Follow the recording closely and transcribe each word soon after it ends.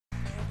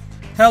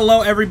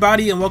Hello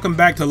everybody and welcome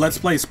back to Let's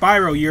Play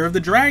Spyro Year of the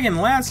Dragon.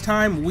 Last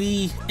time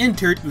we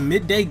entered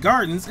Midday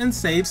Gardens and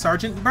saved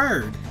Sergeant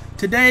Bird.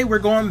 Today we're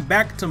going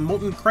back to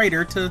Molten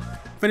Crater to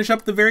finish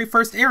up the very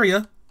first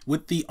area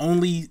with the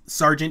only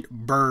Sergeant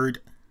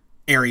Bird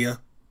area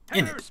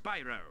in Hello, it.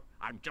 Spyro.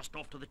 I'm just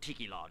off to the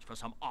Tiki Lodge for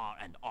some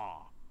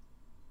R&R.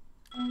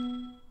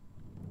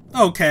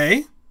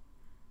 Okay.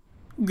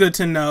 Good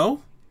to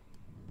know.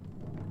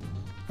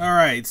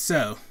 Alright,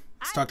 so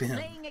let's talk to him.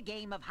 I'm playing a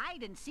game of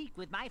hide and seek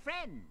with my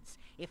friends.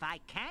 If I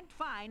can't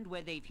find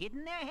where they've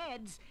hidden their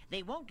heads,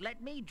 they won't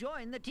let me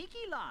join the Tiki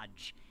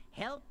Lodge.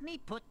 Help me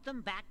put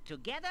them back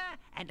together,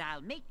 and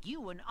I'll make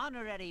you an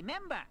honorary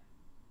member.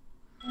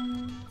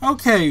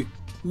 Okay,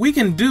 we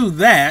can do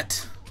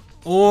that,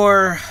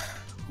 or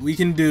we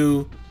can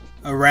do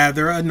a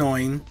rather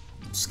annoying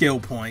skill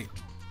point.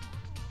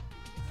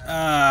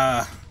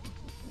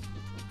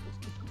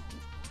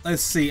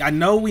 Let's see. I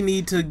know we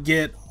need to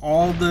get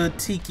all the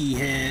tiki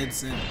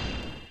heads, and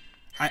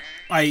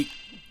I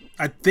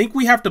think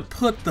we have to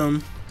put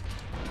them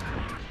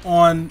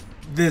on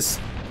this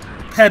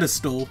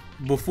pedestal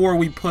before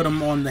we put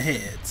them on the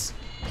heads.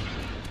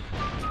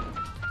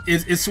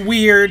 It's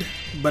weird,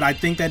 but I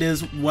think that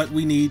is what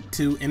we need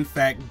to in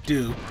fact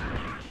do.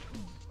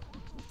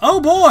 Oh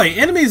boy,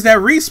 enemies that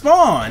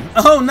respawn.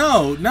 Oh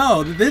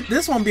no,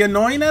 this won't be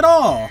annoying at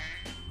all.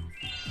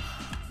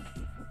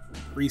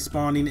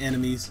 Respawning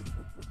enemies.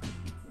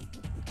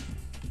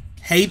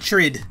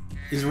 Hatred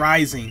is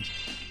rising.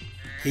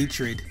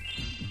 Hatred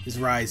is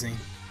rising.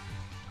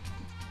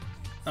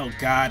 Oh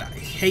god, I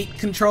hate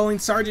controlling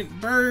Sergeant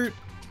Bird.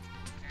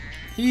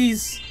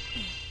 He's...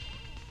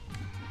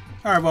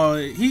 Alright, well,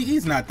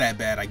 he's not that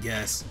bad, I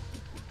guess.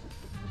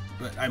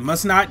 But I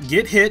must not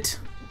get hit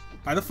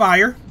by the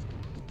fire.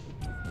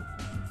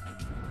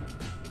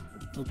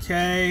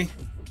 Okay.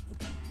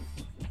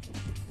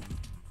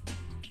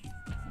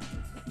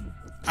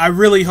 I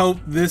really hope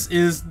this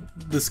is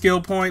the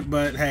skill point,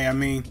 but hey, I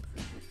mean,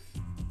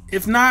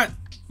 if not,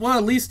 well,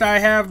 at least I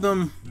have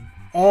them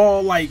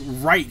all like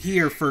right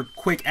here for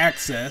quick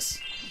access.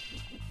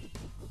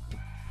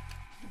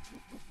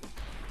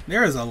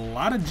 There is a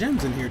lot of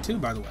gems in here too,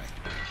 by the way.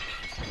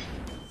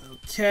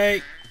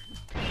 Okay.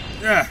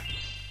 Ugh.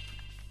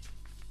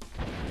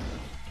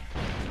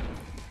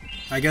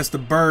 I guess the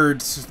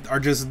birds are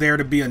just there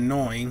to be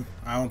annoying.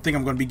 I don't think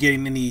I'm going to be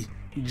getting any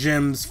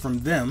gems from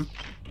them.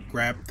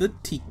 Grab the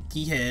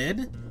tiki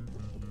head.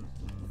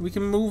 We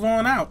can move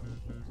on out.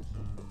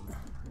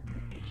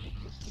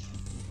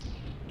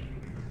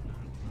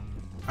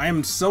 I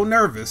am so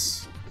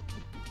nervous.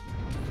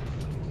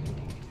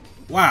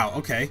 Wow,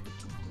 okay.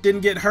 Didn't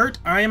get hurt.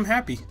 I am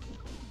happy.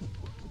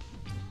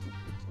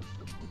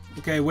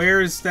 Okay, where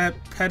is that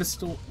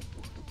pedestal?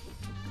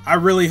 I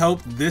really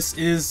hope this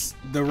is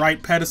the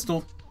right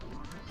pedestal.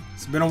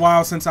 It's been a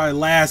while since I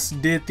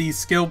last did these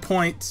skill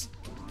points.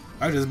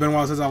 Actually, it's been a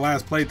while since I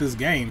last played this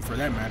game, for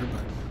that matter,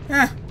 but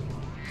eh.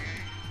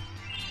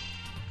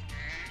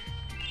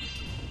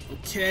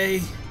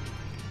 Okay.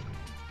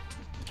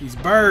 These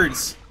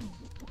birds.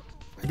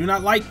 I do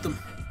not like them.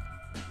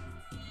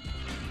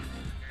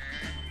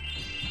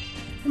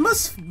 It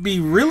must be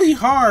really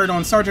hard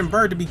on Sergeant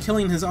Bird to be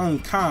killing his own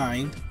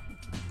kind.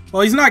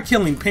 Well, he's not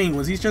killing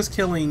penguins, he's just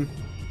killing...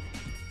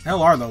 The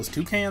hell are those?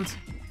 Toucans?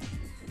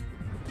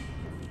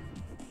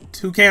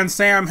 Toucan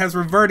Sam has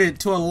reverted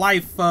to a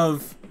life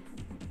of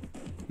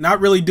not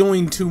really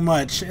doing too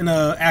much in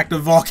an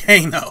active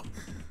volcano.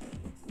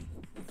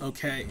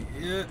 Okay.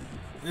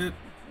 I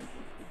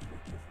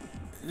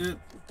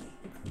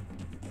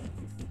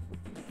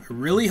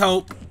really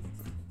hope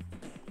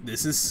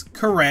this is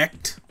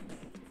correct.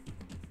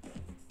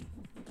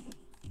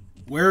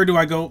 Where do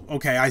I go?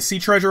 Okay, I see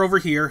treasure over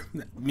here.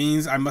 That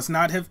means I must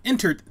not have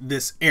entered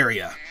this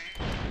area.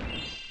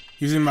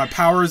 Using my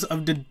powers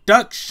of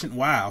deduction.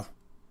 Wow.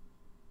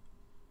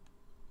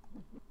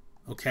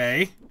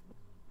 Okay.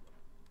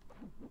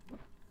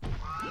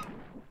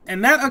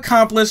 And that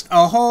accomplished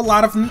a whole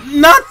lot of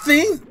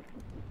nothing!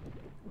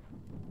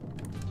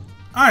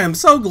 I am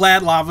so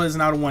glad lava is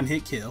not a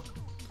one-hit kill.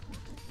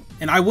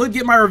 And I would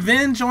get my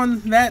revenge on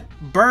that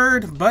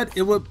bird, but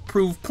it would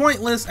prove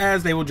pointless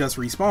as they will just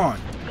respawn.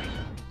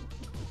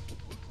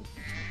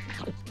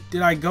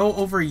 Did I go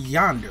over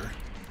yonder?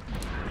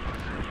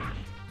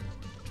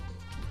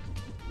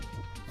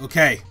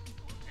 Okay.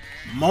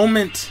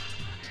 Moment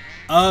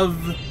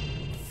of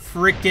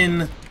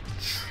frickin'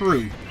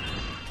 truth.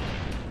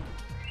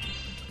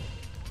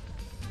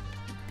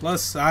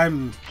 Plus,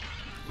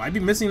 might be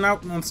missing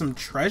out on some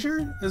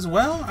treasure as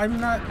well? I'm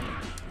not...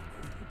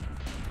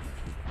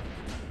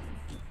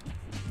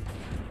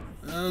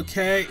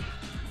 Okay.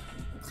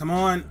 Come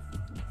on.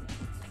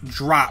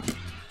 Drop.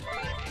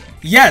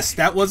 Yes,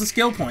 that was a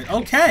skill point.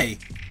 Okay.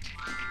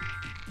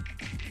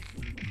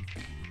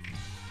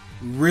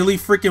 Really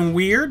freaking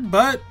weird,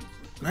 but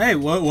hey,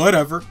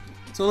 whatever.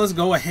 So let's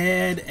go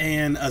ahead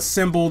and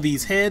assemble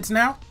these heads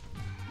now.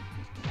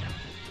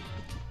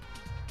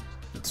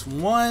 That's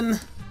one.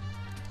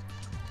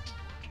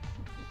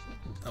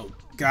 Oh,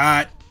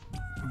 God.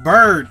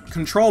 Bird,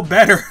 control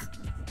better.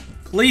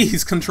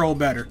 Please control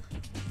better.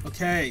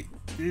 Okay.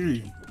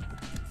 And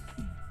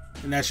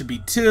that should be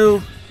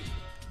 2.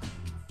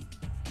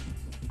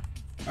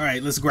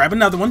 Alright, let's grab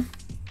another one.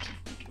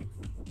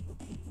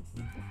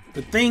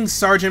 The thing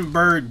Sergeant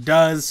Bird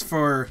does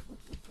for...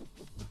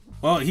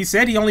 Well, he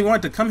said he only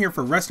wanted to come here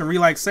for rest and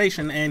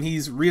relaxation, and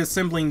he's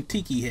reassembling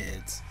tiki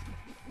heads.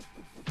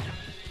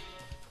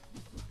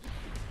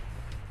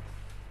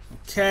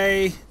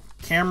 Okay,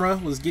 camera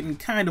was getting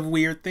kind of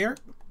weird there.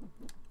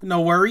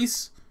 No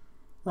worries.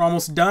 We're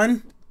almost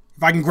done.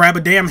 If I can grab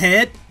a damn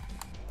head.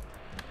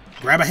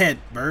 Grab a head,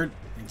 Bird.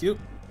 Thank you.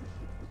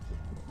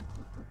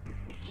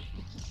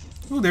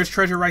 Ooh, there's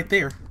treasure right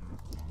there.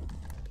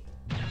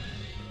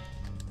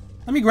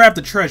 Let me grab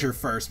the treasure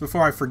first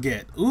before I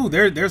forget. Ooh,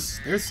 there's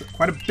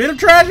quite a bit of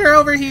treasure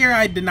over here.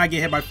 I did not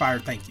get hit by fire.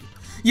 Thank you.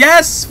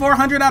 Yes,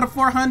 400 out of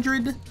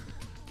 400.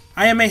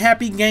 I am a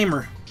happy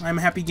gamer. I am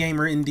a happy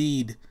gamer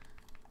indeed.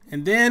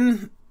 And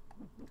then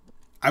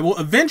I will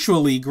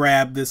eventually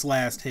grab this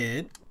last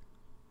head.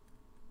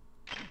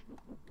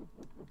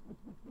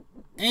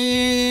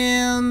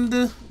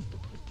 And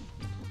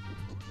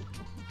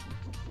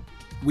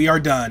we are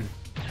done.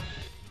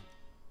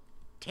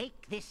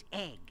 Take this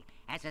egg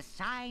as a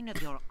sign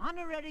of your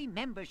honorary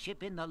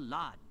membership in the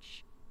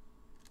lodge.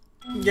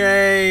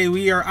 Yay,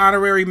 we are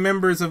honorary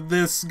members of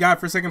this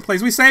godforsaken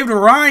place. We saved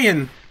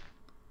Orion.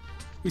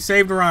 We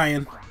saved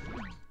Orion.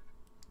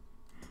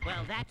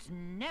 Well, that's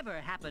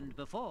never happened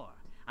before.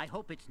 I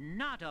hope it's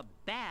not a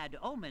bad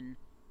omen.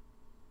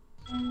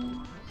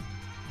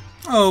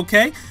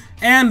 Okay,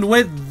 and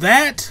with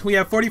that, we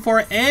have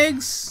 44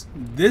 eggs.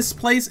 This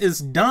place is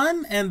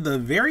done, and the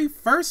very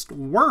first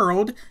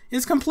world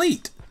is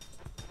complete.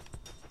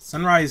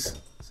 Sunrise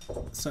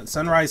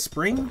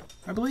Spring,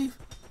 I believe.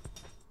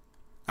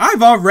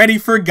 I've already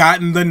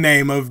forgotten the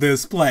name of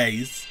this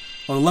place.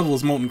 Well, the level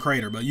is Molten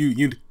Crater, but you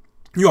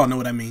all know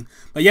what I mean.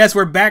 But yes,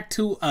 we're back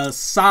to a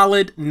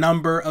solid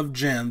number of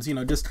gems. You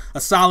know, just a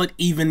solid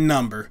even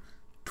number.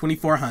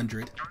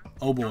 2,400.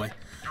 Oh boy.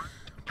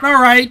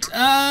 Alright,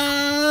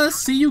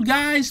 see you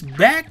guys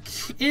back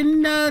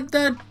in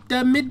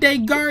the Midday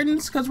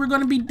Gardens, because we're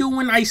going to be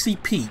doing Icy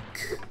Peak.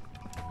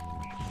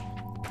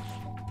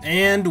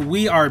 And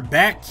we are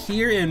back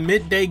here in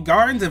Midday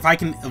Gardens. If I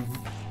can,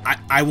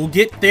 I will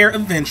get there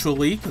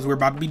eventually, because we're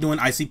about to be doing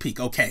Icy Peak.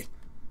 Okay.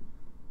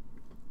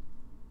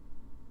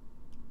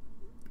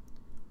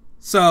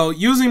 So,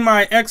 using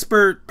my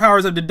expert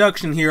powers of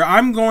deduction here,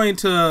 I'm going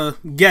to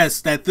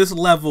guess that this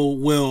level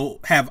will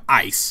have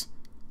ice.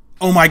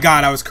 Oh my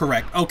god, I was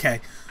correct.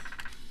 Okay.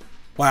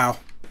 Wow.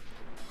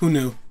 Who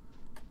knew?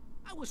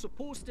 I was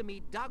supposed to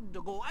meet Doug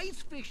to go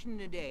ice fishing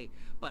today,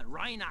 but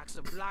Rhinox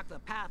have blocked the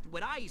path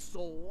with ice,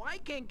 so I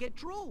can't get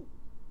through.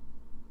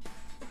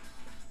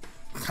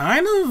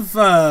 Kind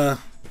of,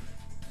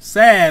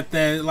 sad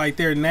that, like,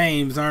 their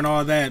names aren't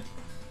all that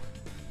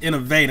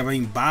innovative. I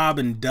mean, Bob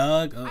and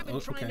Doug. I've been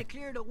trying to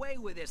clear the way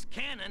with this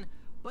cannon,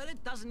 but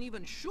it doesn't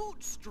even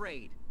shoot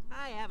straight.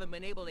 I haven't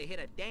been able to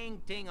hit a dang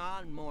thing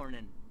all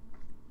morning.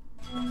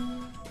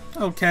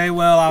 Okay,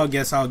 well, I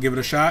guess I'll give it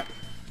a shot.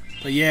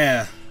 But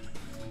yeah,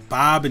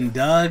 Bob and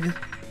Doug.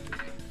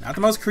 Not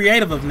the most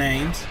creative of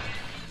names.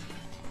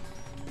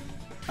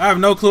 I have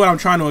no clue what I'm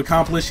trying to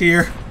accomplish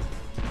here.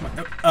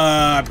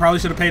 I probably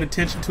should have paid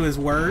attention to his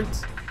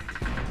words.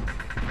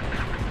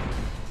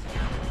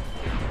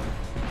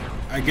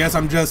 I guess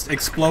I'm just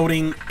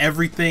exploding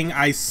everything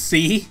I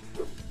see.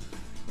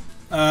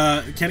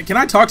 Can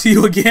I talk to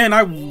you again?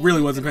 I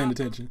really wasn't paying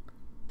attention.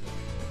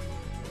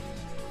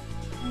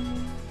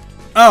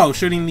 Oh,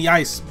 shooting the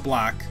ice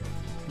block.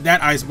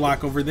 That ice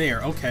block over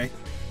there. Okay.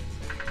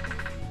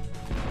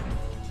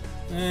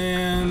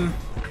 And...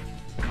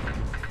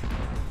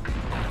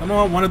 come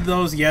on, one of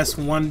those. Yes,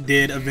 one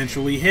did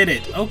eventually hit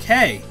it.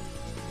 Okay.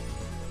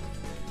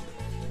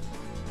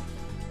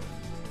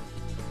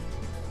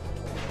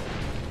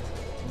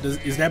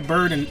 Is that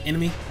bird an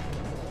enemy?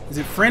 Is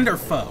it friend or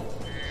foe?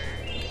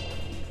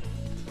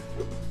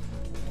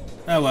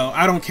 Oh well,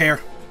 I don't care.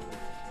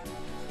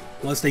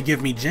 Unless they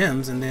give me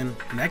gems, and then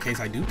in that case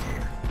I do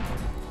care.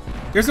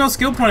 There's no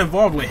skill point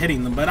involved with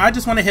hitting them, but I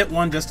just want to hit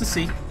one just to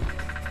see.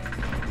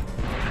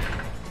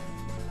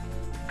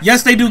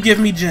 Yes, they do give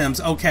me gems.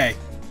 Okay.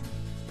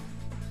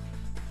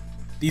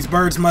 These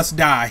birds must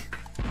die.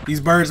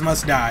 These birds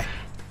must die.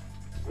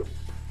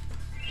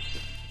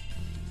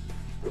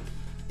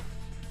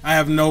 I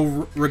have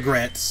no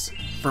regrets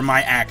for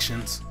my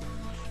actions.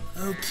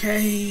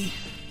 Okay.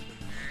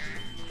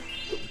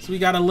 So we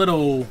got a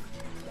little...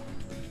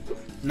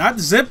 not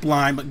zip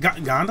line, but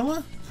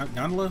gondola?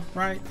 Gondola,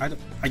 right?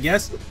 I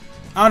guess?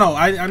 I don't know.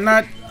 I'm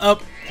not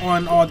up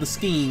on all the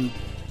skiing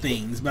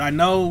things, but I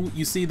know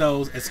you see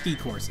those at ski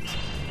courses.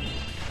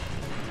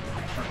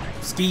 Or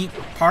ski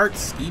parks,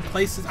 ski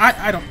places.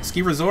 I don't...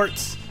 ski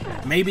resorts?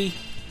 Maybe?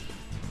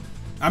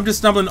 I'm just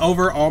stumbling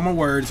over all my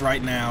words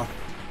right now.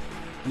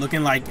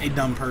 Looking like a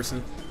dumb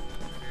person.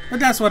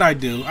 But that's what I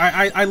do.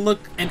 I look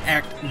and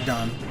act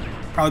dumb.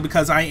 Probably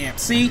because I am.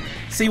 See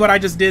what I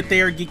just did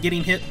there?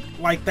 Getting hit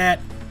like that?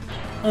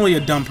 Only a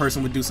dumb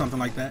person would do something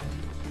like that.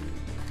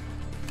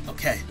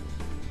 Okay.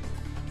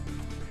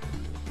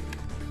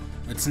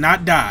 Let's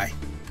not die.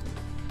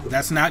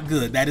 That's not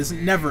good. That is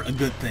never a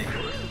good thing.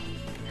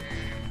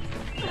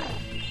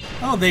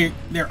 Oh,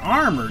 they're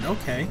armored.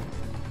 Okay.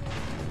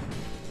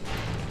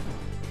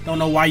 Don't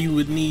know why you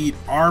would need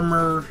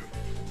armor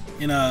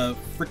in a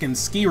freaking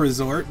ski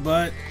resort,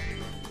 but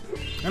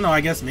I don't know. I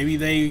guess maybe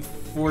they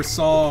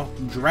foresaw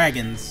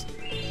dragons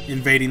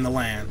invading the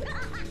land.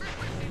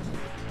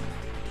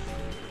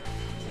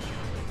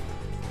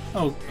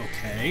 Oh,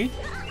 okay.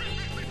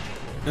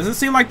 Doesn't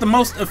seem like the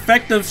most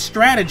effective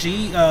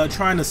strategy,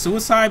 trying to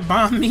suicide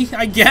bomb me,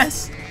 I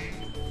guess.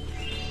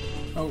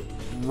 Oh,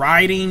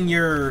 riding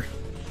your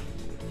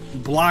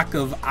block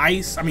of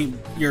ice, I mean,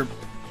 your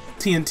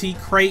TNT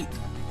crate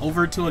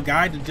over to a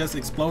guy to just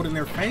explode in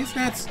their face?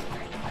 That's...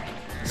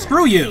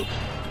 Screw you!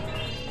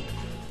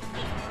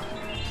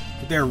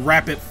 With their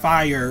rapid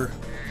fire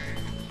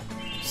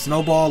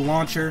snowball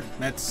launcher,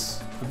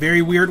 that's a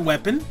very weird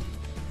weapon.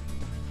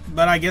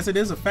 But I guess it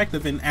is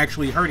effective in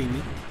actually hurting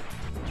me.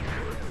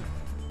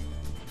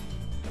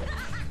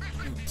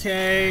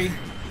 Okay,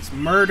 let's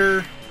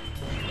murder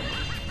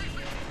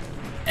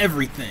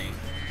everything.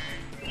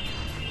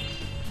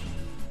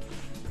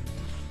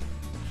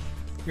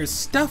 There's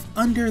stuff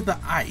under the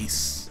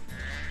ice.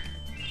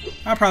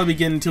 I'll probably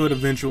get into it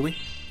eventually.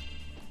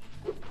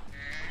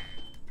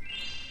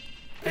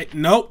 Hey,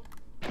 nope.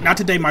 Not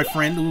today, my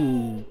friend.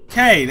 Ooh.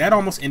 Okay, that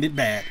almost ended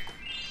bad.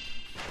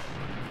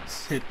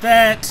 Let's hit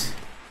that.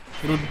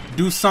 It'll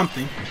do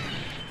something.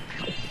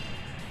 Just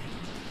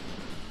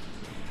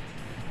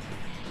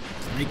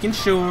making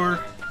sure.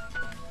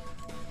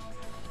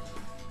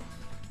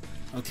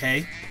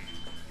 Okay.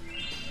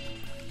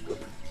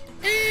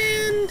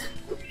 And...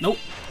 Nope.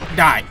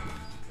 Die.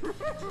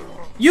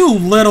 You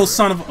little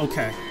son of...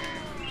 Okay.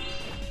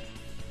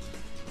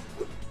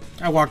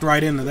 I walked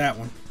right into that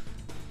one.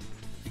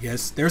 I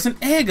guess there's an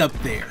egg up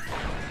there.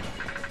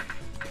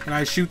 Can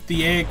I shoot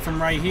the egg from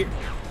right here?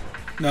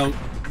 No.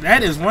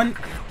 That is one,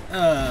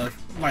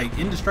 like,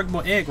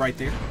 indestructible egg right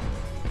there.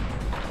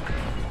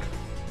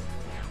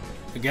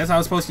 I guess I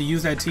was supposed to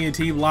use that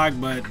TNT block,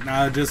 but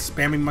just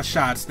spamming my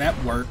shots.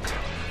 That worked.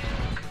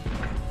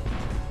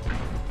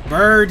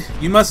 Bird,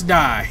 you must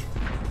die.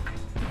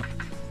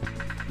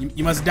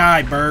 You must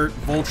die, bird,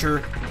 vulture,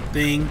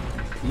 thing.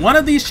 One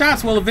of these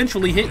shots will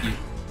eventually hit you.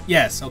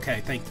 Yes,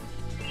 okay, thank you.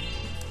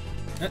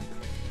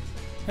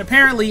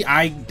 Apparently,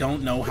 I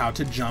don't know how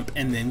to jump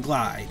and then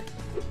glide.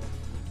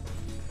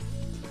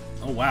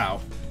 Oh,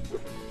 wow.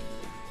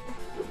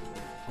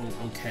 Oh,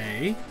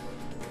 okay.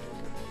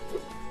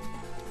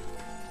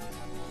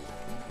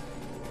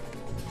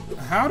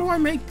 How do I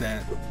make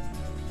that?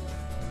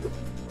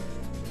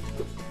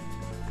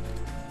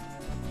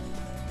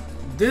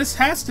 This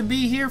has to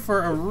be here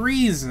for a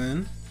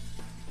reason.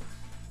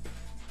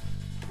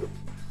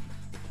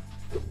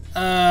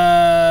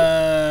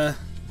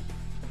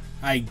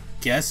 I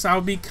guess I'll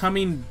be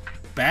coming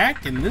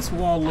back, and this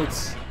wall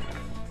looks...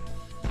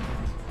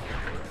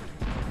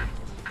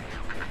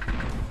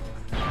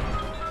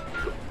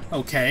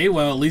 Okay,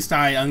 well, at least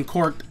I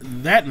uncorked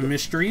that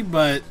mystery,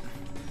 but...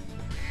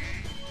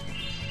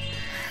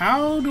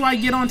 How do I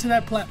get onto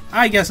that platform?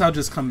 I guess I'll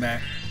just come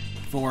back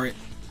for it.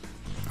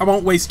 I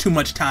won't waste too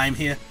much time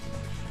here.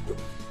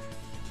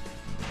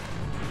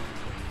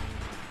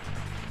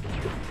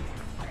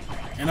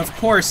 And of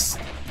course,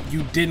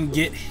 you didn't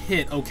get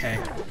hit. Okay.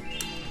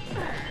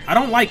 I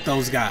don't like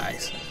those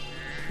guys.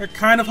 They're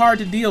kind of hard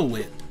to deal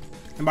with.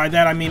 And by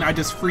that I mean I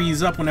just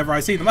freeze up whenever I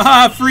see them.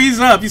 Ah, freeze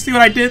up! You see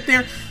what I did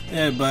there?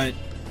 Yeah, but...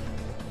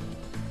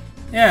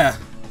 Yeah.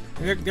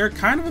 They're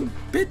kind of a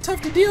bit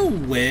tough to deal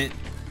with.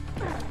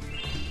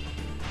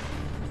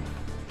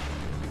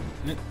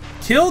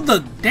 Kill the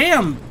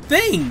damn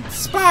thing!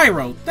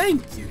 Spyro,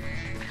 thank you!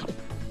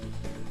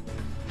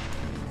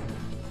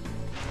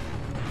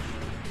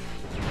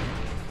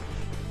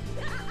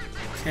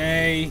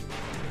 Okay.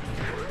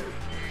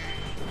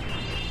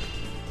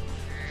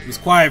 It was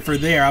quiet for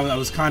there. I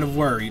was kind of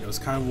worried.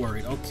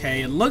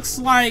 Okay, it looks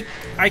like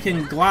I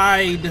can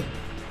glide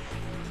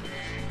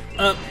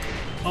up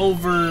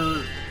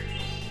over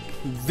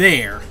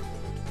there.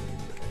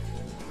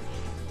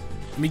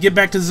 Let me get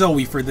back to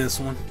Zoe for this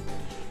one.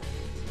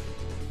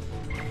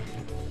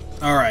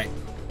 Alright.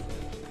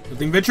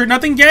 Nothing ventured,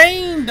 nothing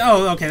gained!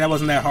 Oh, okay, that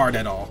wasn't that hard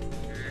at all.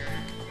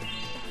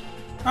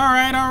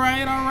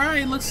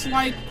 Alright. Looks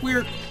like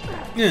we're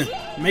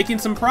making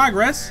some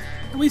progress.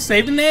 We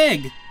saved an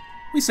egg.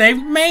 We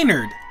saved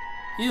Maynard.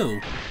 Ew.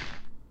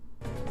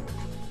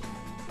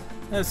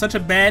 That's such a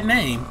bad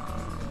name.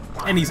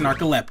 And he's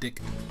narcoleptic.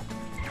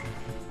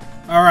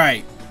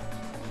 Alright.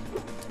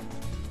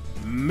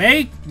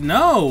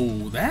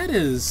 No, that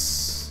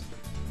is...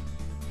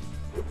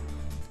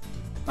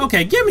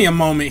 Okay, give me a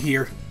moment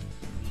here.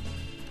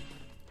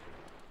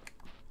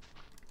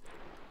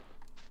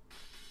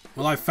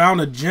 Well, I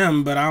found a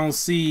gem, but I don't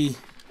see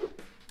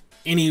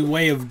any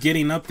way of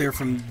getting up there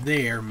from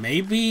there.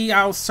 Maybe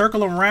I'll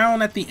circle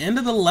around at the end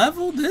of the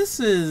level?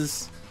 This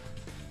is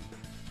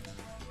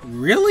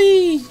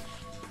really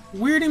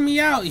weirding me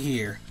out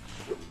here.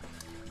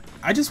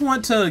 I just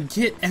want to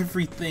get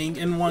everything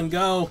in one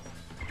go.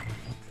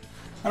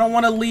 I don't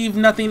want to leave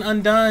nothing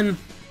undone.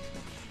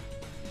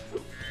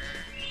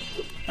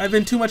 I've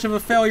been too much of a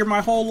failure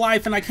my whole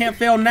life, and I can't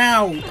fail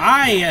now.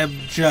 I am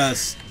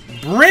just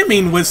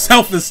brimming with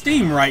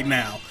self-esteem right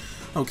now.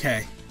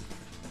 Okay.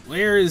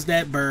 Where is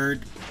that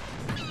bird?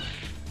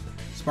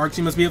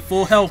 Sparksy must be at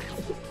full health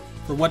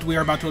for what we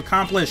are about to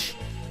accomplish.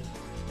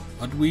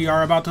 What we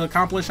are about to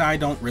accomplish, I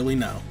don't really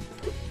know.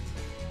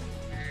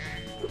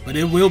 But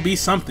it will be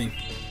something.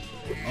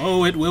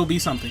 Oh, it will be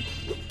something.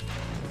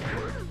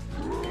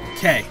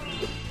 Okay.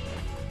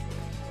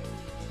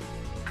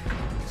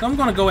 So I'm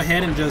gonna go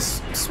ahead and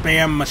just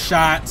spam my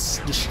shots,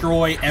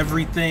 destroy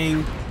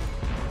everything.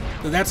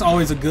 So that's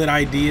always a good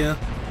idea.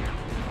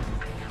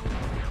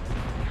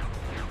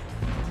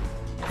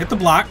 Hit the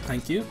block,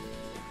 thank you.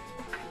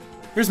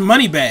 There's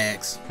money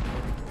bags.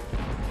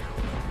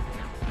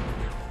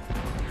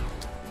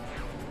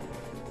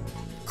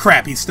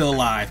 Crap, he's still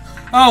alive.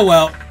 Oh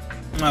well.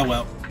 Oh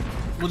well.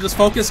 We'll just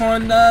focus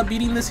on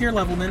beating this here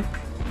level then.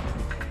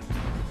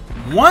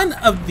 One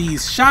of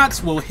these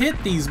shots will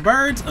hit these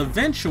birds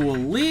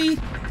eventually.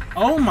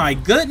 Oh my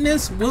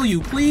goodness, will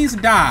you please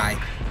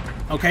die?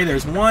 Okay,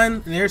 there's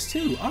one, there's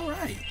two.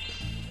 Alright.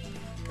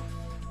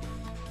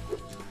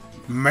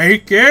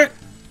 Make it!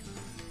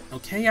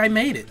 Okay, I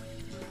made it.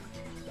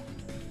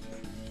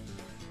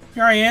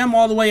 Here I am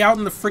all the way out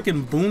in the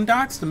freaking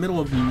boondocks, the middle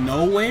of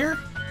nowhere.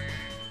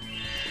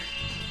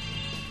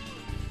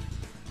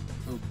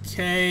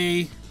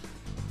 Okay.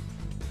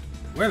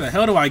 Where the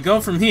hell do I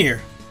go from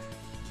here?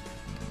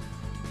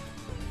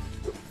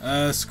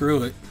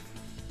 Screw it.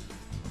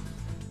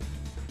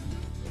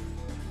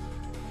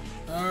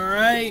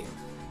 Alright.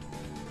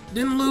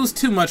 Didn't lose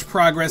too much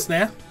progress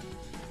there.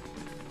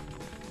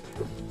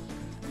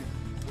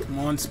 Come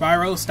on,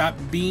 Spyro, stop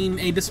being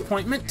a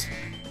disappointment.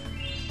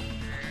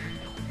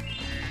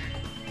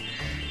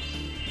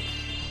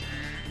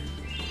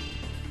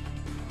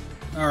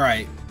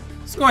 Alright.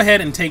 Let's go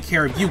ahead and take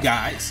care of you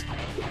guys.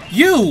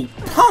 You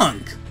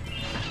punk!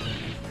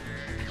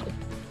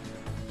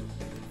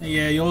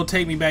 Yeah, you'll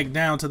take me back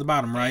down to the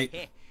bottom,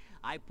 right?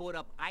 I put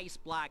up ice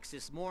blocks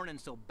this morning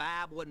so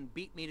Bab wouldn't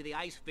beat me to the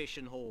ice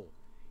fishing hole.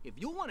 If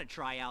you want to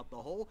try out the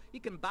hole, you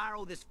can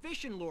borrow this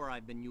fishing lure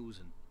I've been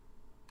using.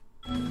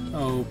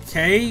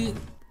 Okay.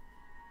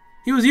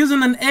 He was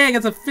using an egg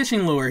as a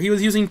fishing lure. He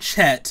was using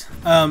Chet.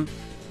 How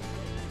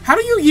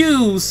do you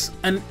use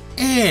an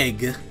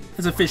egg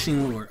as a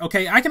fishing lure?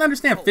 Okay, I can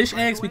understand fish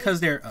eggs because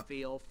they're...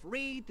 Feel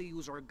free to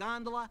use our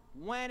gondola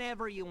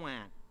whenever you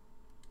want.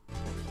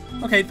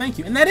 Okay, thank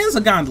you. And that is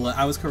a gondola,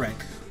 I was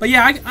correct. But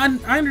yeah,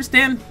 I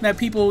understand that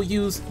people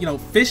use, you know,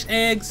 fish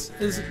eggs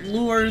as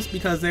lures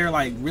because they're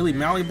like really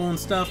malleable and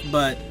stuff,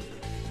 but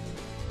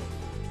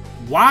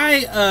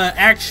why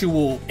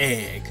actual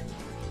egg?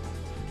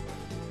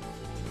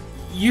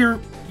 You're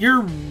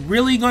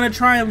really gonna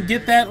try and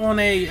get that on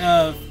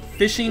a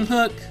fishing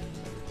hook?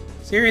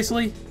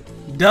 Seriously?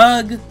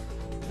 Doug?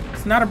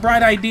 It's not a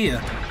bright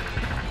idea.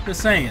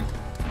 Just saying.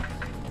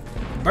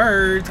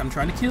 Birds, I'm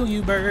trying to kill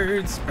you,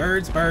 birds.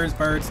 Birds, birds,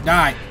 birds.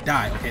 Die,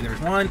 die. Okay,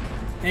 there's one,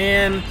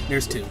 and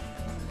there's two.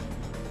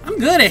 I'm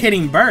good at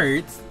hitting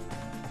birds.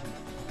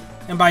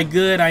 And by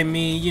good, I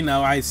mean, you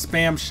know, I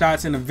spam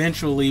shots and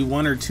eventually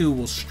one or two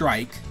will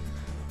strike.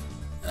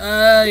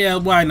 Yeah,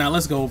 why not?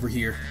 Let's go over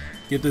here.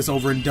 Get this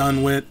over and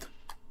done with.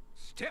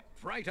 Step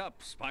right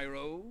up,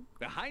 Spyro.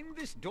 Behind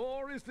this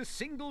door is the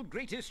single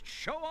greatest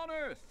show on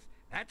Earth.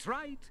 That's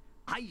right,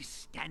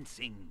 ice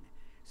dancing.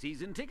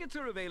 Season tickets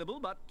are available,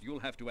 but you'll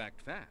have to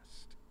act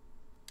fast.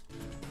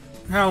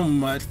 How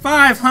much?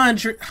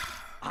 500.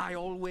 I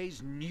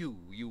always knew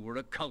you were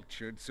a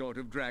cultured sort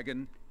of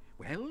dragon.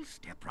 Well,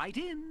 step right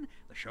in.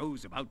 The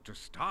show's about to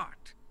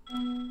start.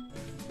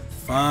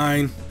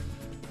 Fine.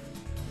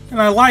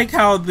 And I like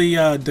how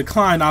the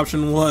decline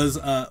option was,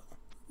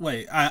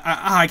 wait,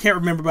 I can't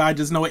remember, but I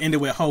just know it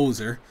ended with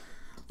hoser.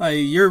 Like,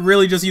 you're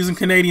really just using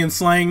Canadian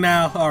slang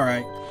now?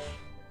 Alright.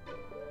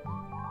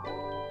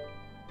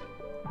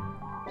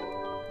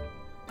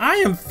 I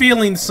am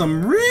feeling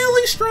some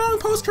really strong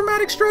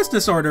post-traumatic stress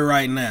disorder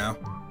right now.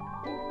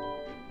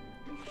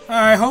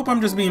 I hope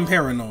I'm just being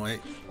paranoid.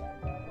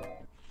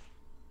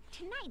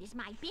 Tonight is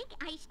my big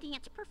ice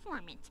dance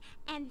performance,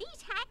 and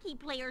these hockey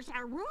players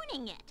are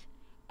ruining it.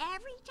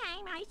 Every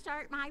time I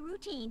start my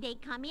routine, they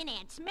come in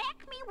and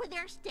smack me with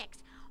their sticks.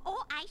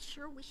 Oh, I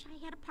sure wish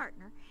I had a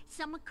partner.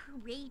 Someone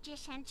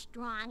courageous and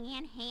strong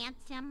and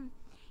handsome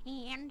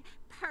and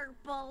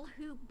purple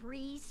who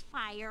breathes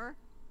fire.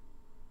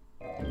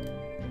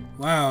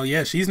 Wow,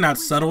 yeah, she's not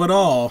subtle at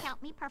all.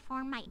 Help me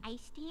perform my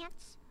ice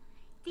dance?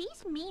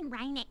 These mean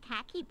Rhineck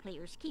hockey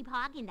players keep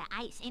hogging the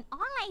ice, and all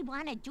I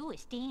want to do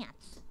is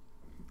dance.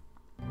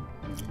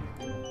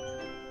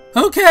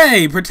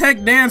 Okay,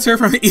 protect dancer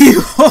from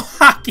evil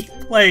hockey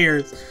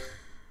players.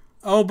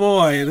 Oh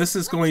boy, this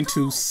is going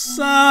to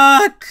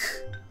suck.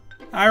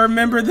 I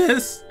remember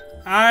this.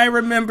 I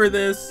remember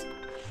this.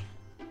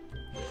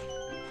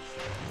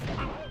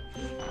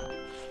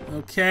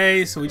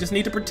 Okay, so we just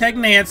need to protect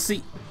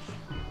Nancy.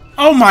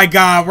 Oh my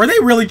god, were they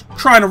really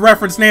trying to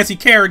reference Nancy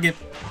Kerrigan?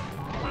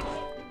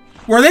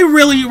 Were they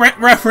really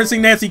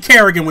referencing Nancy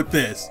Kerrigan with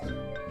this?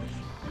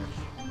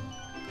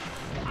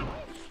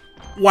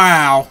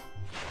 Wow.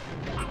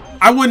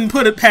 I wouldn't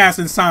put it past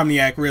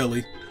Insomniac,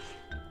 really.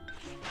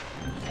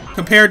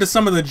 Compared to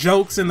some of the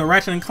jokes in the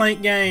Ratchet and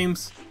Clank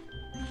games,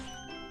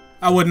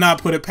 I would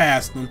not put it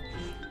past them.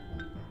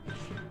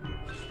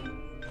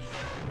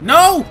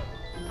 No!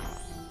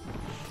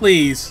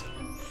 Please.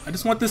 I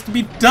just want this to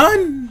be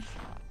done.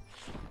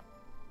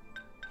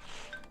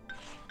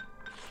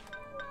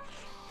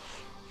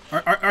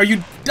 Are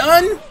you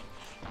done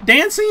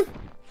dancing?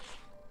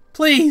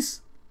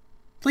 Please.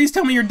 Please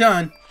tell me you're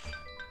done.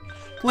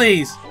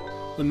 Please.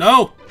 Oh,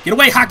 no. Get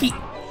away, Hockey.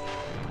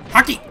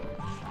 Hockey.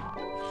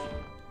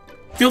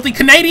 Filthy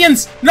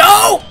Canadians.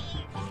 No!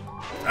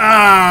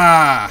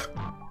 Ah.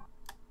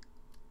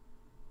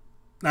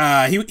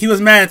 He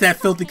was mad at that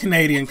filthy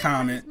Canadian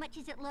comment. As much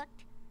as it looked.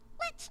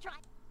 Let's try.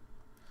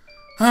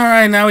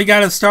 Alright, now we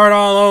gotta start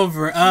all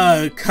over.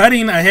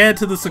 Cutting ahead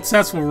to the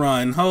successful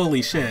run.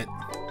 Holy shit.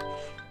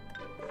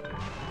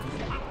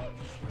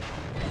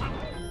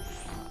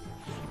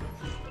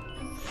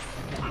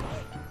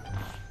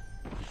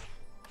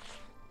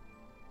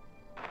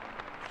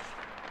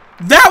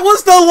 That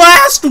was the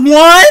last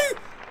one?!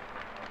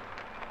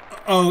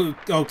 Oh,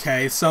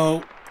 okay,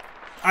 so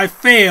I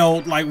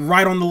failed, like,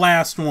 right on the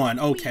last one.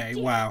 Okay,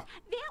 wow.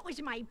 That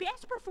was my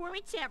best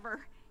performance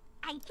ever.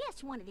 I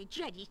guess one of the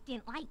judges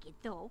didn't like it,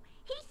 though.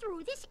 He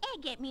threw this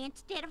egg at me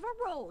instead of a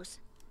rose.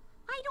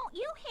 Why don't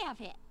you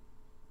have it?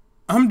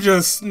 I'm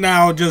just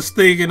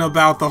thinking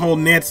about the whole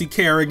Nancy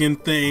Kerrigan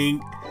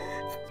thing.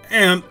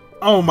 And,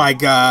 oh my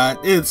god,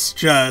 it's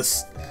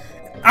just...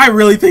 I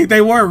really think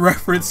they were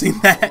referencing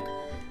that.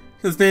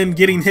 Because then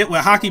getting hit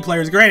with hockey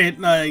players, granted,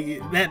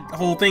 that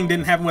whole thing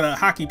didn't happen with a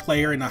hockey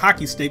player in a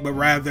hockey stick, but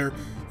rather,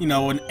 you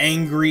know, an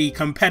angry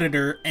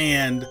competitor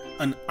and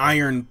an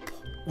iron,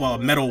 well,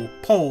 metal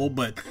pole,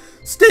 but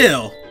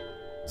still,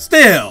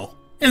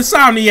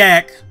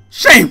 Insomniac,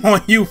 shame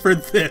on you for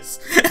this.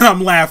 And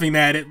I'm laughing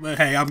at it, but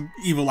hey, I'm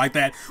evil like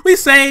that. We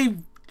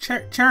saved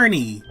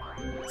Cerny.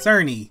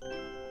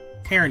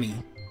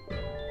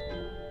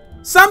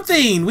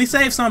 Something! We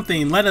saved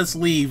something. Let us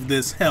leave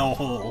this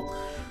hellhole.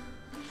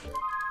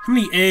 How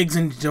many eggs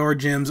and door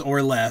gems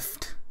are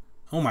left?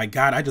 Oh my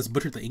god, I just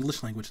butchered the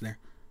English language there.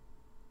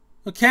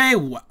 Okay,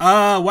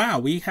 wow,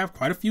 we have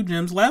quite a few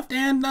gems left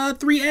and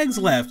 3 eggs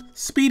left.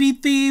 Speedy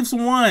Thieves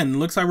 1.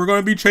 Looks like we're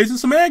going to be chasing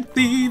some egg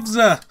thieves.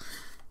 Oh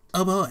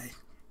boy.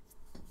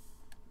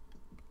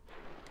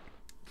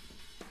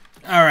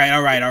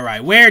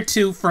 Alright. Where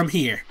to from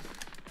here?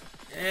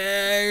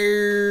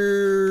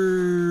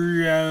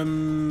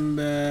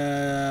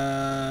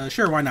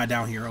 Sure, why not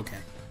down here? Okay.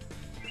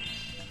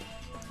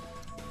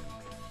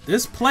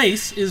 This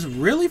place is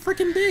really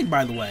freaking big,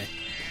 by the way.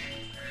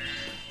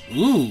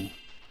 Ooh,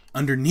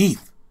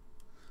 underneath.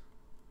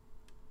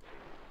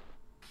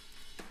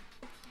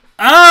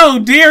 Oh,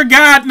 dear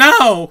God,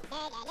 no!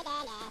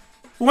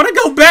 I want to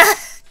go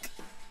back!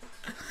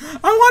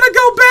 I want to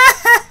go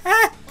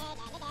back!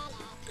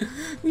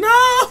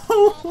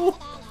 No!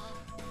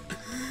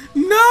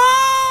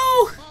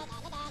 No!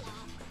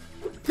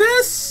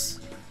 This!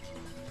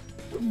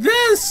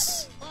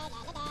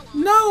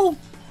 No!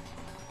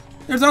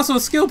 There's also a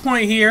skill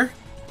point here.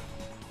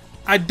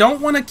 I don't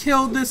want to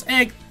kill this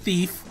egg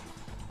thief,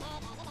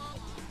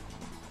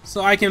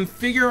 so I can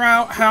figure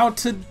out how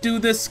to do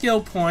this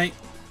skill point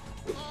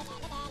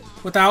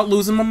without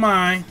losing my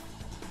mind.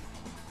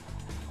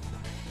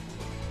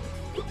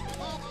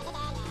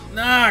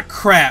 Ah,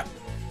 crap.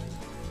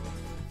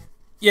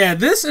 Yeah,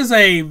 this is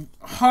a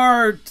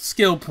hard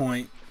skill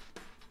point.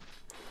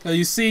 So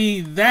you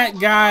see that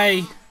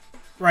guy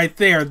right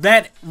there,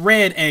 that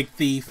red egg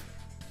thief,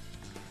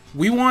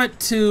 we want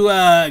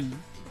to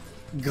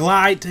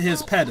glide to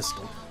his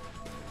pedestal.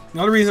 The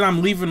only reason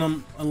I'm leaving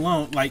him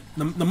alone, like,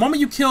 the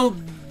moment you kill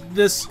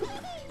this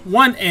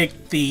one egg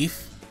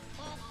thief,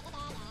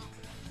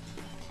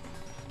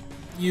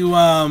 you,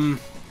 ah,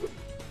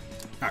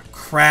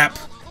 crap.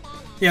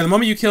 Yeah, the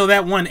moment you kill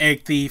that one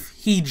egg thief,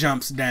 he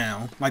jumps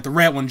down. Like, the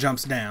red one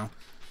jumps down.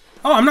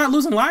 Oh, I'm not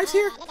losing lives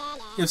here?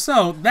 If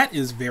so, that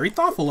is very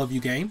thoughtful of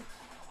you, game.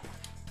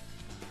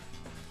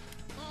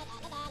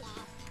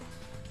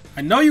 I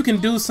know you can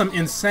do some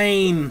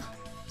insane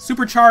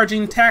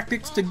supercharging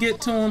tactics to get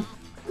to him,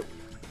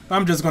 but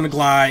I'm just gonna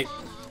glide.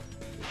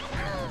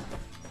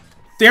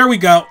 There we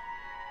go.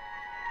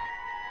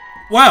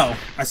 Well,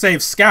 I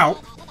saved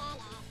Scout.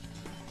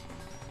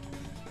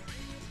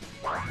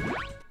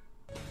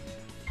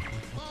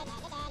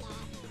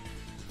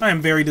 I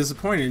am very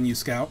disappointed in you,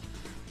 Scout.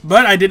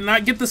 But I did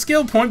not get the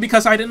skill point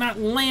because I did not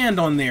land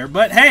on there.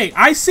 But hey,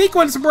 ice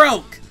sequence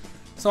broke!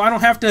 So I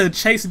don't have to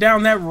chase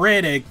down that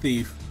red egg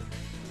thief.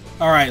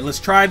 Alright, let's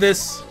try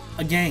this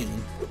again.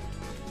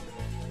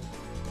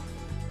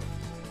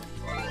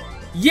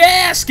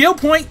 Yeah! Skill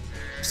point!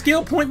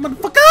 Skill point,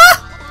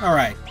 motherfucker!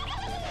 Alright.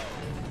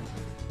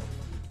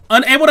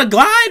 Unable to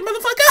glide,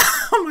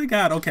 motherfucker! Oh my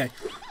god, okay.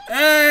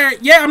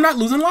 Yeah, I'm not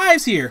losing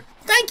lives here.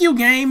 Thank you,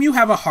 game. You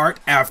have a heart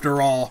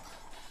after all.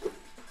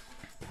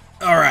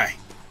 Alright.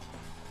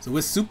 So we're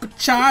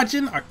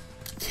supercharging our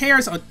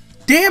cares. Oh,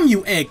 damn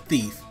you, egg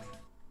thief.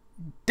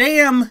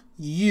 Damn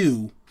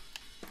you.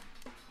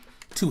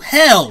 To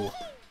hell.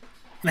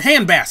 In a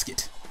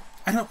handbasket.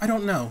 I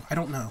don't know. I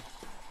don't know.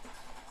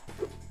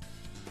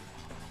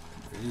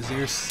 Is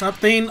there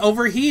something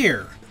over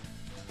here?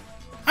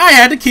 I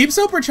had to keep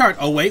supercharged.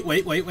 Oh, wait.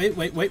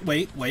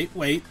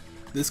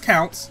 This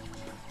counts.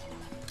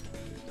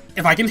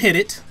 If I can hit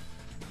it.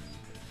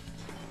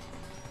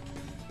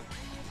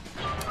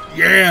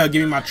 Yeah,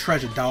 give me my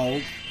treasure,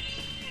 dog.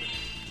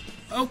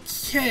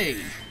 Okay.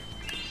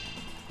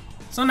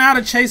 So now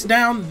to chase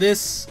down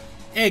this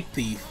egg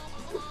thief.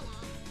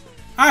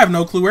 I have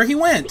no clue where he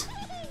went.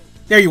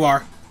 There you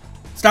are.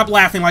 Stop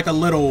laughing like a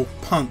little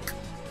punk.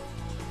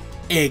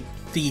 Egg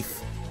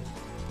thief.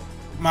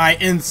 My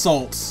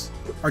insults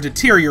are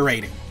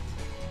deteriorating.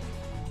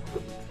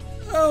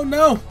 Oh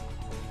no.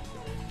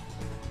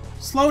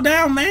 Slow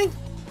down, man.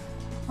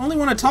 I only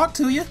want to talk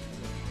to you.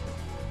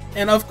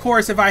 And of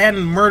course, if I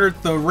hadn't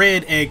murdered the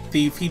red egg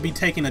thief, he'd be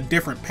taking a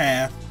different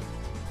path.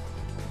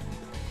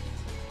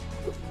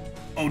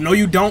 Oh, no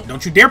you don't.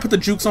 Don't you dare put the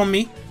jukes on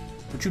me.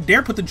 Don't you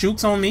dare put the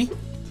jukes on me.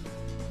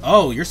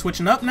 Oh, you're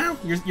switching up now?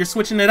 You're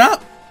switching it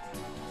up?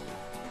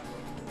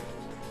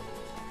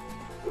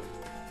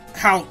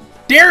 How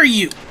dare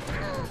you?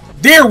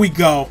 There we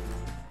go.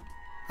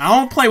 I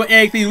don't play with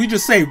egg thieves. We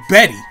just say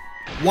Betty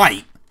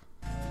White.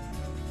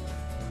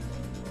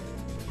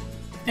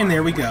 And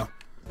there we go.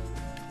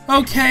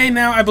 Okay,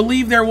 now I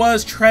believe there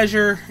was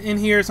treasure in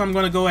here, so I'm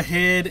going to go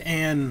ahead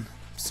and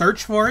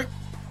search for it.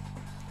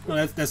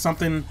 Well, that's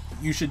something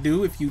you should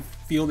do if you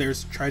feel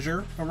there's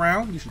treasure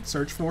around. You should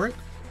search for it.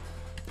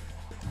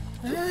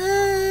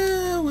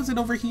 Was it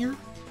over here?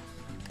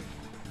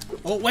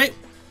 Oh, wait.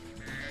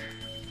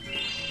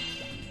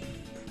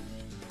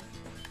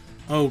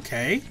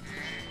 Okay.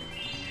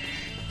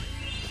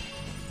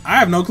 I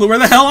have no clue where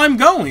the hell I'm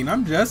going.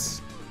 I'm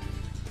just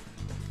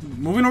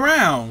moving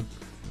around.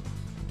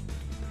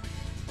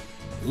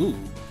 Ooh.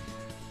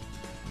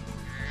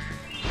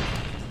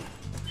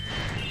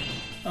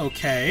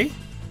 Okay.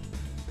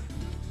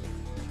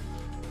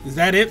 Is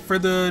that it for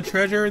the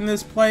treasure in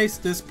this place?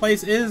 This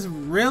place is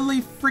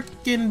really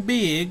freaking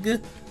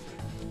big.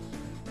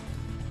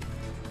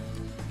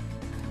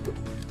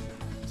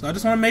 So I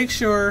just want to make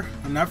sure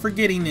I'm not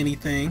forgetting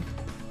anything.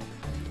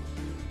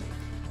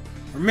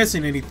 Or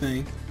missing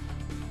anything.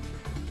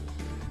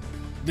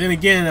 Then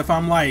again, if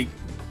I'm like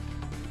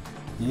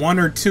 1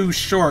 or 2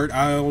 short,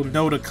 I'll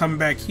know to come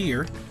back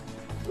here.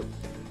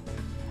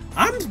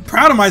 I'm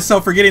proud of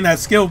myself for getting that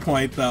skill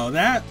point, though.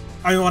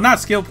 Well, not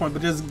skill point,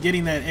 but just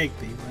getting that egg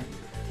thief.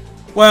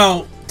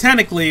 Well,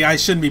 technically, I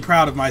shouldn't be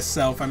proud of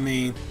myself. I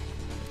mean,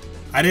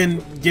 I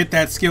didn't get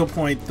that skill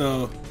point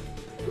the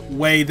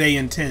way they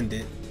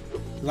intended.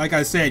 Like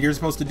I said, you're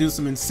supposed to do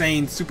some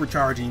insane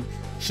supercharging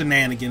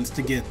shenanigans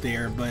to get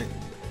there, but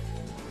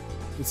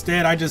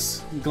instead, I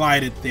just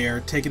glided there,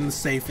 taking the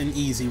safe and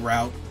easy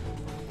route.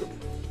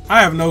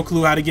 I have no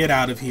clue how to get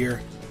out of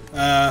here.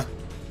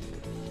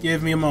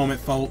 Give me a moment,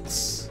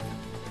 folks.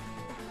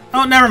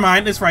 Oh, never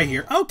mind. It's right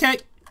here. Okay.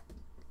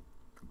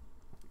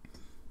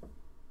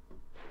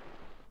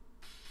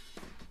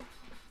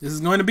 This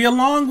is going to be a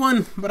long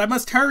one, but I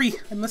must hurry.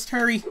 I must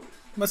hurry.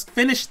 Must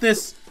finish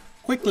this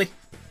quickly.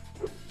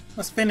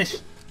 Must finish.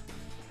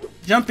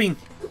 Jumping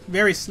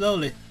very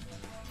slowly.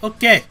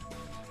 Okay.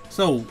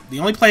 So, the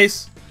only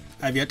place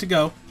I've yet to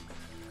go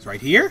is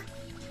right here?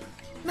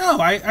 No,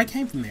 I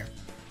came from there.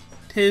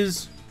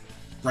 'Tis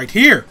right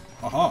here.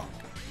 Aha.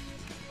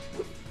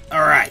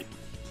 Alright.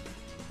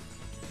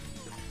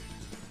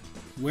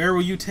 Where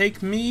will you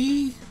take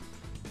me?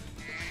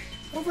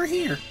 Over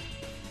here.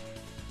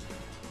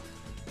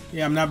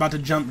 Yeah, I'm not about to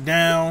jump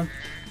down.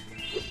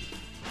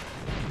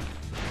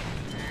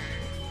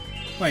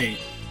 Wait,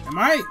 am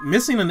I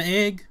missing an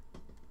egg?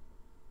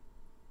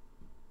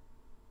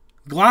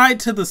 Glide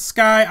to the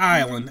Sky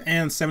Island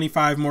and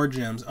 75 more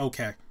gems.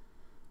 Okay.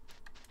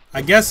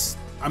 I guess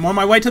I'm on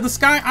my way to the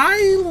Sky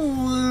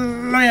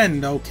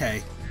Island.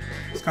 Okay.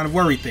 I was kind of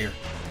worried there.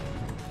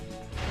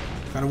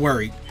 Kind of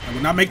worried. I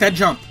would not make that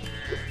jump.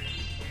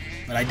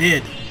 But I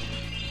did.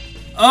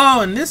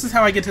 Oh, and this is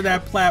how I get to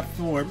that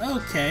platform.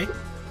 Okay.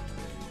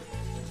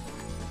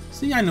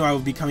 See, I knew I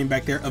would be coming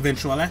back there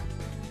eventually.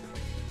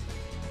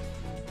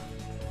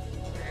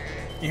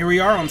 And here we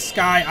are on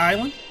Sky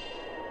Island.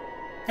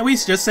 And we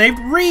just saved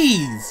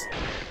Reese!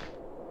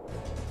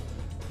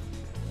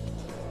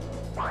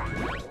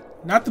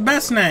 Not the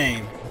best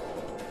name.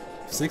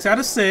 6 out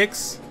of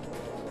 6.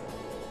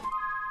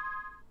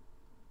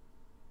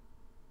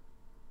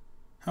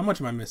 How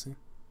much am I missing?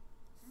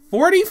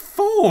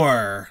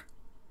 44!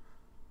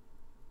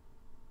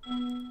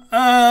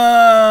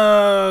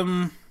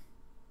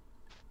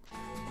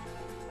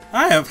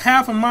 I have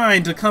half a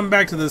mind to come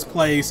back to this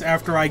place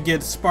after I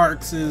get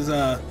Sparks'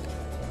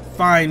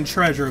 find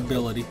treasure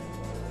ability.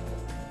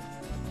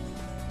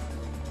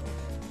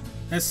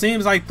 That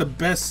seems like the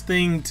best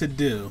thing to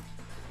do.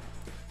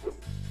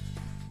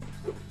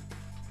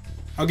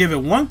 I'll give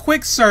it one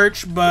quick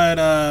search, but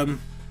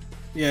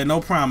yeah, no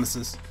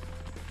promises.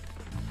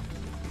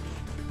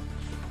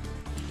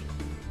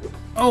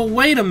 Oh,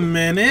 wait a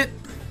minute.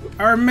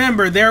 I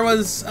remember there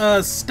was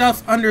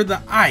stuff under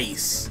the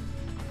ice.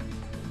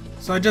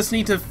 So I just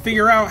need to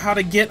figure out how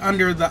to get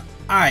under the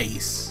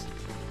ice.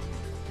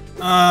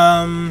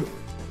 Huh.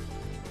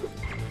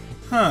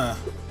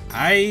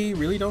 I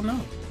really don't know.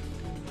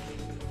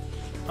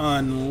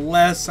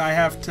 Unless I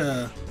have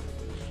to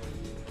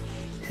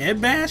head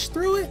bash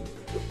through it?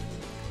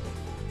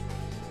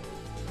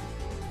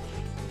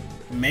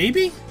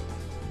 Maybe?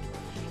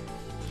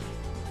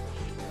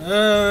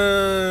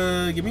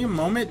 Give me a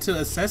moment to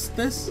assess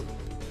this.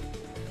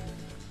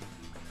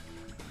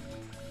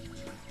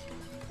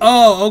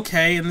 Oh,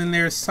 okay, and then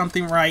there's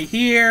something right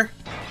here.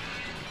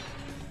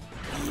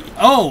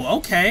 Oh,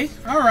 okay.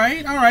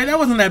 Alright, alright, that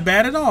wasn't that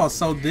bad at all.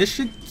 So this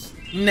should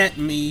net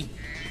me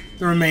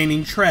the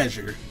remaining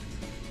treasure.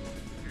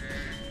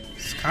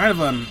 It's kind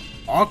of an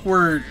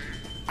awkward,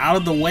 out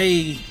of the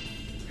way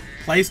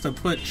place to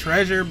put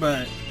treasure,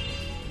 but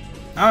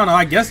I don't know,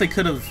 I guess they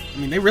could have, I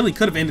mean, they really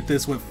could have ended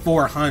this with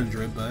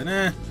 400,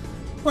 but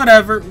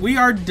whatever. We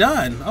are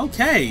done.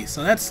 Okay,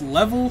 so that's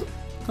level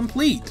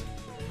complete.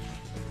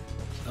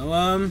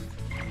 So,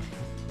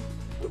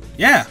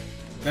 yeah,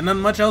 got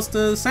nothing much else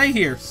to say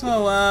here,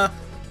 so,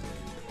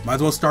 might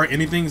as well start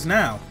ending things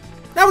now.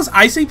 That was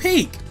Icy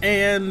Peak,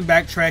 and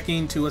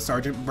backtracking to a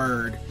Sergeant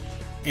Bird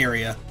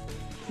area.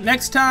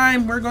 Next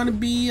time, we're going to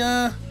be,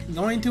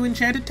 going to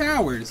Enchanted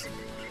Towers.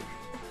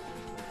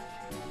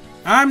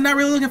 I'm not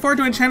really looking forward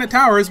to Enchanted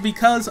Towers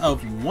because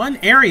of one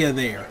area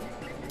there.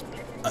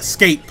 A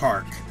skate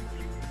park.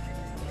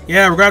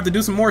 Yeah, we're going to have to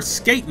do some more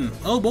skating.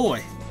 Oh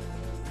boy.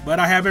 But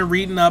I have been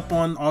reading up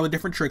on all the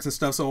different tricks and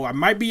stuff, so I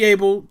might be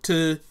able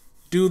to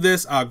do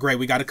this. Oh, great,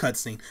 we got a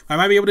cutscene. I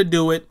might be able to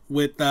do it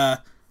with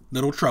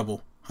Little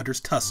Trouble.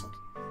 Hunter's Tussle.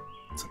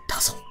 It's a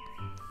tussle.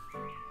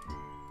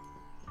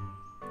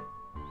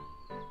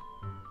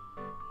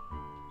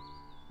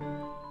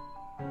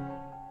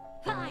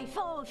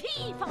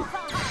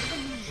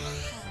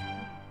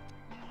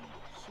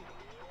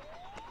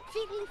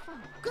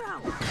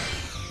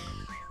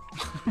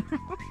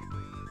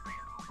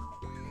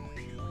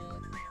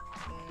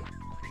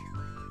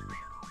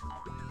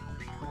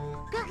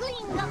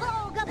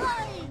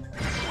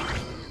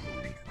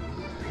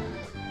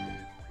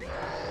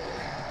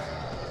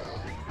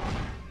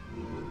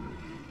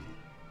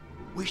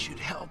 We should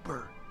help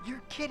her.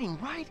 You're kidding,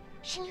 right?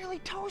 She nearly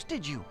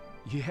toasted you.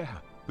 Yeah,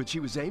 but she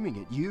was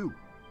aiming at you.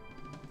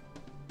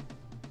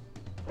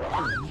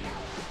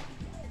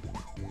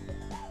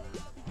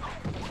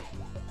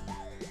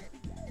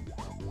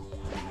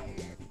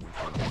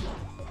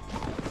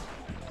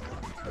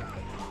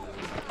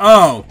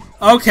 Oh,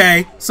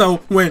 okay. So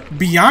when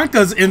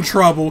Bianca's in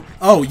trouble,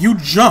 oh, you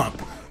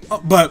jump.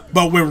 But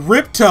when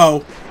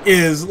Ripto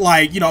is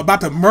like, you know,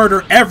 about to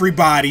murder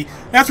everybody,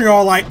 that's when you're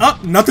all like,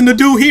 oh, nothing to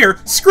do here.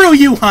 Screw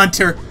you,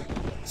 Hunter.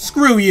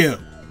 Screw you.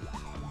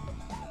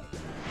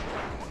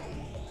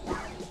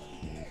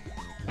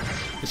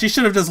 She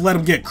should have just let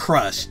him get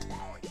crushed.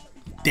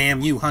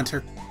 Damn you,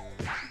 Hunter.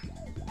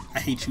 I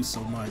hate you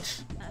so much.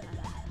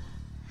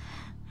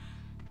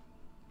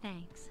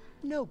 Thanks.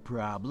 No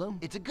problem.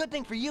 It's a good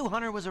thing for you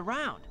Hunter was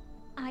around.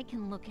 I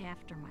can look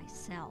after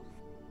myself.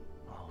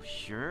 Oh,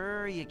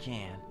 sure you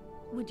can.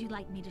 Would you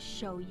like me to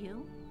show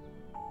you?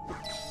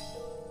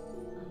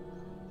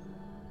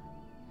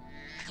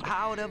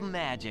 Out of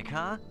magic,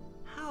 huh?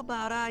 How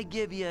about I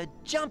give you a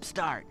jump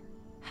start?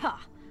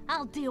 Ha!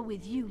 I'll deal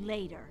with you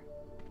later.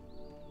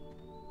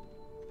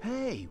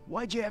 Hey,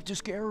 why'd you have to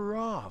scare her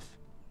off?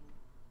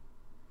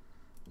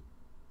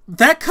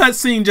 That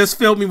cutscene just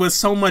filled me with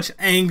so much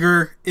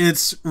anger,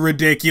 it's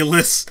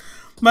ridiculous.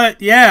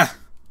 But yeah,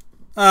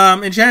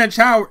 Enchanted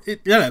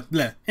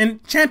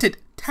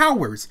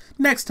Towers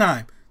next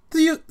time.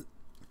 See you.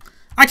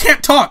 I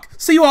can't talk.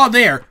 See you all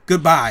there.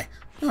 Goodbye.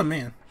 Oh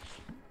man.